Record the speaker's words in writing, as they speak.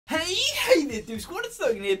Hey there, dude squad, it's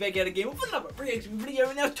Logan here, back out again with another reaction video.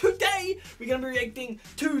 And now today, we're going to be reacting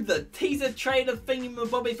to the teaser trailer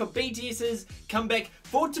thingy-mabobby for BTS's comeback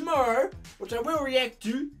for tomorrow, which I will react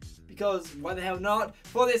to, because why the hell not,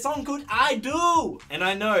 for their song called I Do! And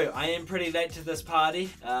I know, I am pretty late to this party,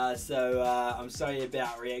 so I'm sorry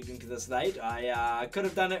about reacting to this late. I could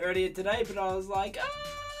have done it earlier today, but I was like,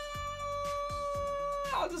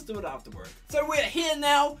 I'll just do it after work. So we're here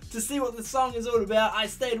now to see what the song is all about. I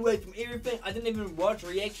stayed away from everything. I didn't even watch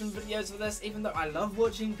reaction videos for this, even though I love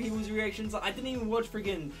watching people's reactions. I didn't even watch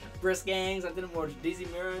freaking Brisk Gangs. I didn't watch Dizzy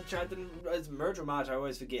Merch. It's Merch or March, I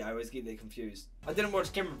always forget. I always get that confused. I didn't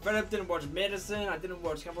watch Cameron Phillip, didn't watch Medicine. I didn't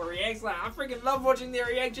watch Couple Reacts. Like, I freaking love watching their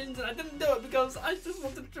reactions, and I didn't do it because I just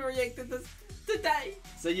wanted to react to this today.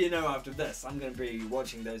 So you know, after this, I'm going to be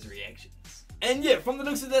watching those reactions. And yeah, from the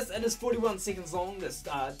looks of this, it is 41 seconds long, this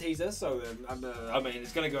teaser, so I mean,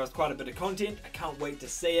 it's going to give us quite a bit of content. I can't wait to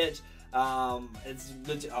see it. It's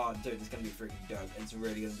legit. Oh, dude, it's going to be freaking dope. It's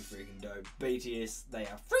really going to be freaking dope. BTS, they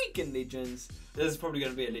are freaking legends. This is probably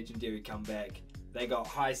going to be a legendary comeback. They got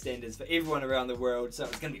high standards for everyone around the world, so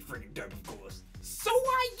it's going to be freaking dope, of course. So,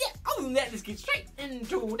 yeah, other than that, let's get straight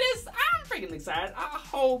into this. I'm freaking excited. I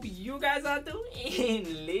hope you guys are too,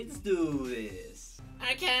 and let's do this.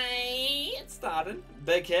 Okay, it started.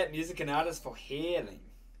 Big Cat, music and artist for healing.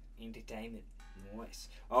 Entertainment. Nice.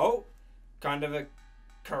 Oh, kind of a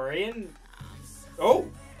Korean. Oh!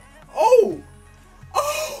 Oh!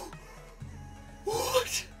 Oh!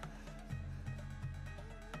 What?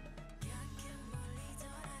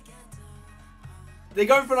 They're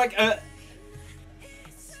going for like a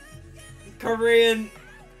Korean,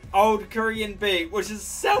 old Korean beat, which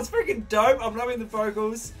sounds freaking dope. I'm loving the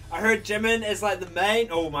vocals. I heard Jimin as like the main.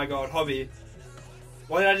 Oh my god, Hobby.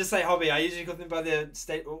 Why did I just say Hobby? I usually call them by their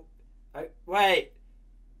state. Oh, wait.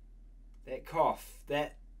 That cough.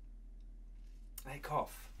 That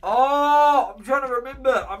cough. Oh, I'm trying to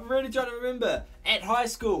remember. I'm really trying to remember. At high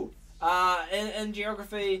school, in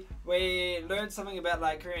geography, we learned something about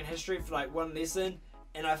like Korean history for like one lesson,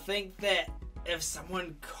 and I think that if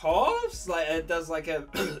someone coughs, like it does like a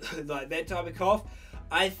like that type of cough,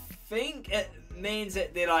 I think it means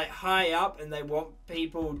that they're like high up and they want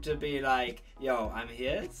people to be like, yo, I'm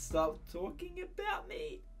here, stop talking about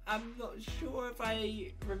me. I'm not sure if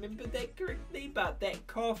I remembered that correctly, but that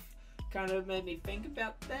cough kind of made me think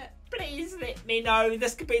about that. Please let me know.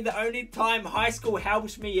 This could be the only time high school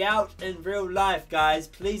helps me out in real life, guys.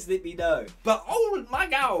 Please let me know. But oh my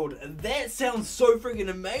god, that sounds so freaking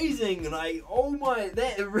amazing. Like, oh my,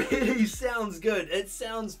 that really sounds good. It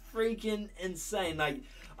sounds freaking insane. Like,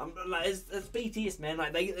 it's BTS, man.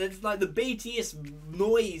 Like it's like the BTS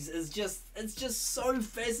noise is just, it's just so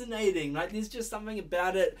fascinating. Like there's just something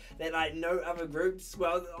about it that like no other groups.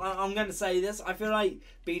 Well, I'm gonna say this. I feel like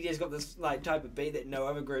BTS got this like type of beat that no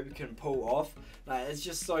other group can pull off. Like it's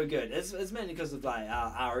just so good. It's mainly because of like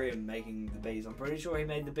RM making the beats. I'm pretty sure he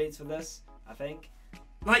made the beats for this. I think.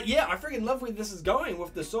 Like yeah, I freaking love where this is going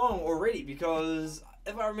with the song already, because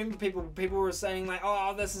if I remember, people were saying like,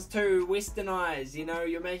 oh, this is too westernized, you know,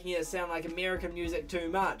 you're making it sound like American music too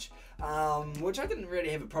much, which I didn't really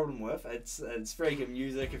have a problem with. It's freaking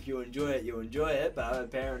music. If you enjoy it, you enjoy it, but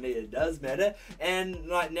apparently it does matter. And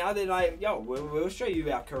like now they're like, yo, we'll show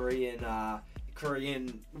you our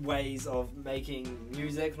Korean ways of making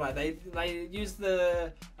music. Like they use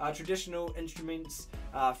the traditional instruments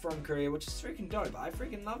from Korea, which is freaking dope. I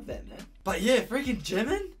freaking love that, man. But yeah, freaking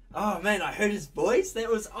Jimin. Oh man, I heard his voice. That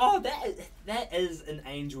was, oh, that is an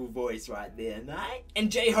angel voice right there, mate.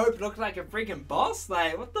 And J-Hope looked like a freaking boss.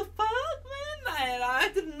 Like, what the fuck, man? Like,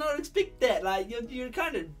 I did not expect that. Like, you're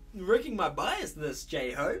kind of wrecking my bias, this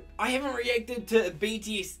J-Hope. I haven't reacted to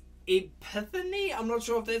BTS Epiphany. I'm not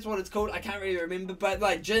sure if that's what it's called. I can't really remember. But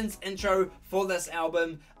like Jin's intro for this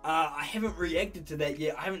album, I haven't reacted to that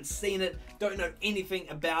yet. I haven't seen it. Don't know anything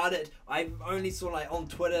about it. I only saw like on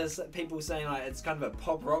Twitter people saying like it's kind of a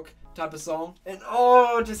pop rock type of song. And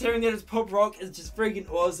oh, just hearing that it's pop rock is just freaking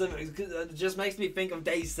awesome. It just makes me think of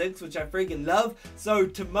Day 6, which I freaking love. So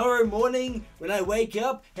tomorrow morning when I wake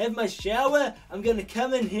up, have my shower, I'm gonna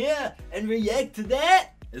come in here and react to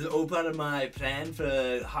that. Is it all part of my plan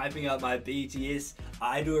for hyping up my BTS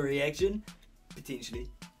idol reaction? Potentially.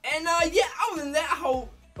 And yeah, other than that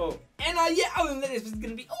other than that, this was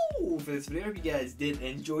gonna be all for this video. I hope you guys did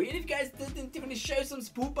enjoy it. If you guys did, then definitely show some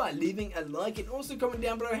support by leaving a like, and also comment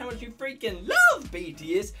down below how much you freaking love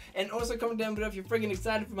BTS, and also comment down below if you're freaking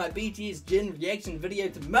excited for my BTS Jin reaction video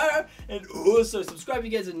tomorrow, and also subscribe if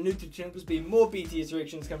you guys are new to the channel, because there'll be more BTS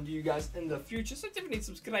reactions coming to you guys in the future, so definitely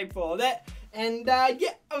subscribe for all that. And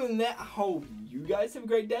yeah, other than that, I hope you guys have a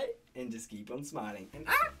great day, and just keep on smiling. And